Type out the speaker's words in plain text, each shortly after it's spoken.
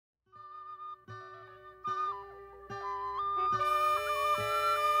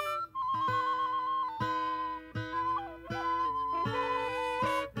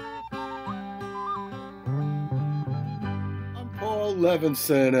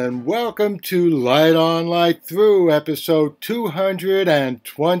Levinson, and welcome to Light On, Light Through, episode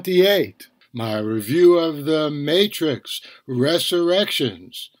 228. My review of The Matrix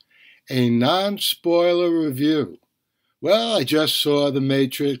Resurrections, a non-spoiler review. Well, I just saw The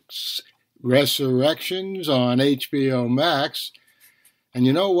Matrix Resurrections on HBO Max, and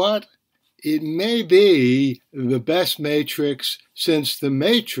you know what? It may be the best Matrix since The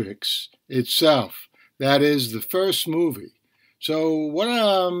Matrix itself. That is the first movie. So what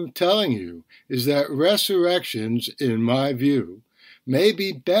I'm telling you is that Resurrections, in my view, may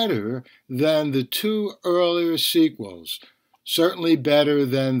be better than the two earlier sequels, certainly better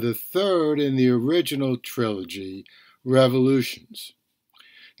than the third in the original trilogy, Revolutions.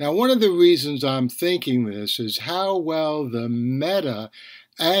 Now, one of the reasons I'm thinking this is how well the meta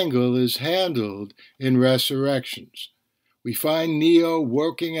angle is handled in Resurrections. We find Neo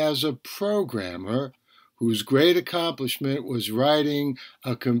working as a programmer whose great accomplishment was writing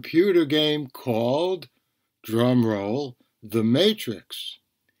a computer game called, drumroll, The Matrix.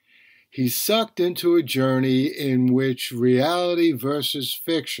 He's sucked into a journey in which reality versus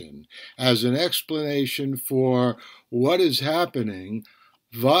fiction, as an explanation for what is happening,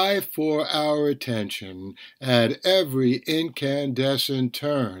 vie for our attention at every incandescent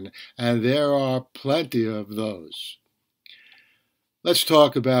turn, and there are plenty of those. Let's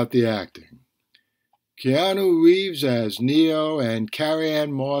talk about the acting. Keanu Reeves as Neo and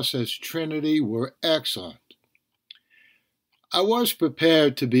Carrie-Anne Moss as Trinity were excellent. I was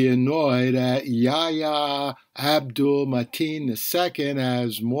prepared to be annoyed at Yahya Abdul-Mateen II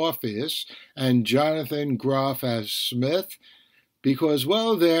as Morpheus and Jonathan Groff as Smith because,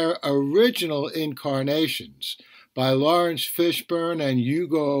 well, their original incarnations by Lawrence Fishburne and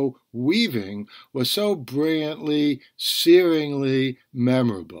Hugo Weaving were so brilliantly, searingly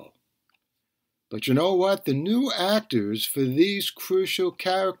memorable. But you know what? The new actors for these crucial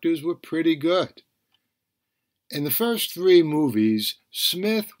characters were pretty good. In the first three movies,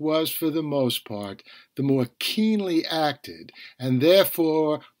 Smith was, for the most part, the more keenly acted and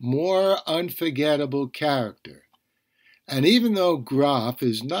therefore more unforgettable character. And even though Groff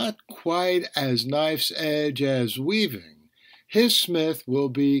is not quite as knife's edge as Weaving, his Smith will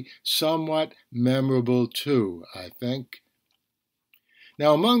be somewhat memorable too, I think.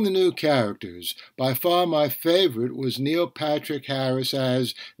 Now, among the new characters, by far my favorite was Neil Patrick Harris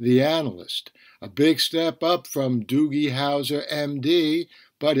as the analyst, a big step up from Doogie Howser, M.D.,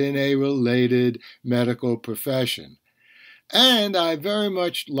 but in a related medical profession. And I very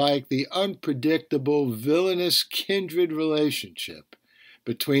much like the unpredictable, villainous kindred relationship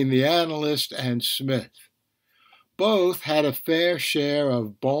between the analyst and Smith. Both had a fair share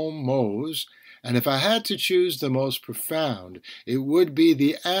of bon mots, and if I had to choose the most profound, it would be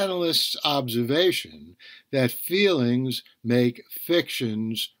the analyst's observation that feelings make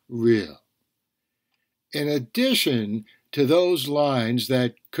fictions real. In addition to those lines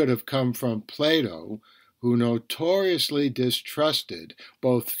that could have come from Plato, who notoriously distrusted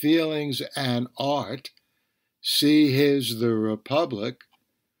both feelings and art, see his The Republic,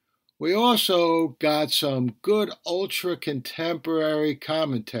 we also got some good ultra-contemporary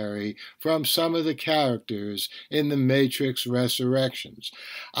commentary from some of the characters in The Matrix Resurrections.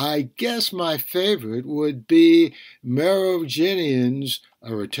 I guess my favorite would be Merovingian's,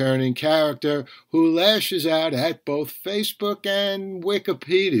 a returning character who lashes out at both Facebook and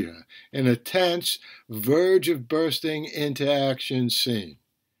Wikipedia in a tense, verge-of-bursting into action scene.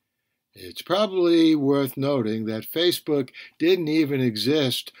 It's probably worth noting that Facebook didn't even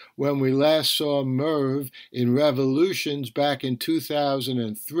exist when we last saw Merv in Revolutions back in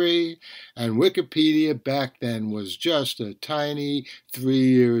 2003, and Wikipedia back then was just a tiny 3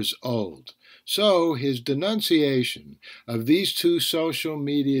 years old. So his denunciation of these two social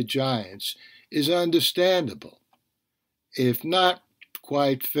media giants is understandable, if not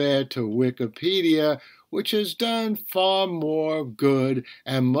quite fair to Wikipedia, which has done far more good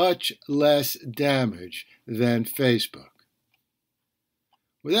and much less damage than Facebook.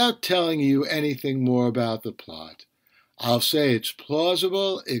 Without telling you anything more about the plot, I'll say it's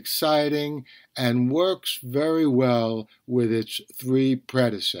plausible, exciting, and works very well with its three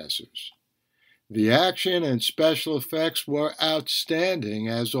predecessors. The action and special effects were outstanding,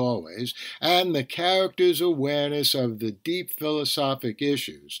 as always, and the characters' awareness of the deep philosophic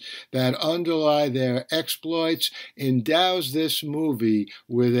issues that underlie their exploits endows this movie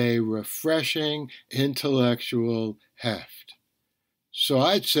with a refreshing intellectual heft. So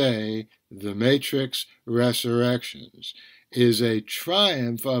I'd say The Matrix Resurrections is a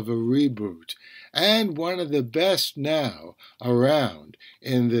triumph of a reboot and one of the best now around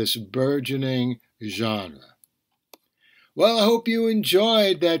in this burgeoning genre. Well, I hope you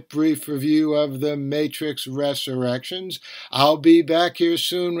enjoyed that brief review of The Matrix Resurrections. I'll be back here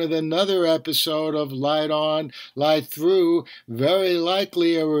soon with another episode of Light On, Light Through, very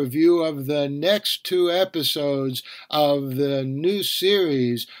likely a review of the next 2 episodes of the new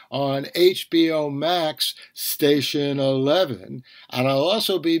series on HBO Max, Station 11. And I'll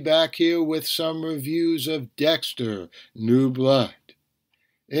also be back here with some reviews of Dexter, New Blood.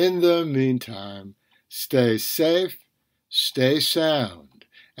 In the meantime, stay safe, stay sound,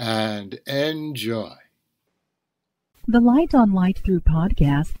 and enjoy. The Light on Light Through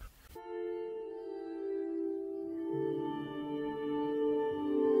podcast.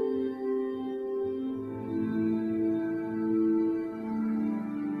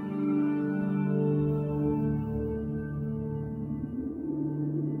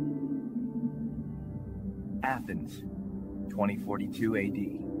 Athens, 2042 AD.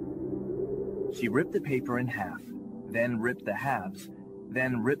 She ripped the paper in half, then ripped the halves,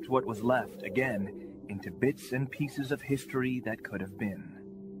 then ripped what was left again into bits and pieces of history that could have been.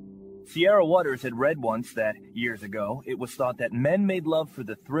 Sierra Waters had read once that, years ago, it was thought that men made love for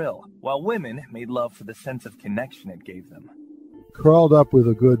the thrill, while women made love for the sense of connection it gave them. Curled Up with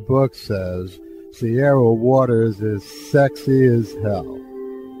a Good Book says, Sierra Waters is sexy as hell.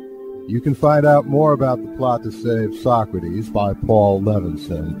 You can find out more about The Plot to Save Socrates by Paul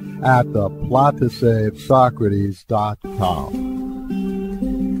Levinson at theplottosavesocrates.com.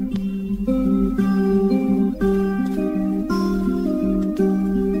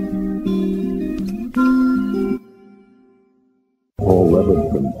 Paul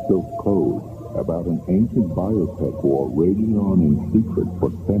Levinson spilt code about an ancient biotech war raging on in secret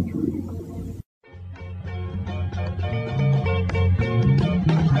for centuries.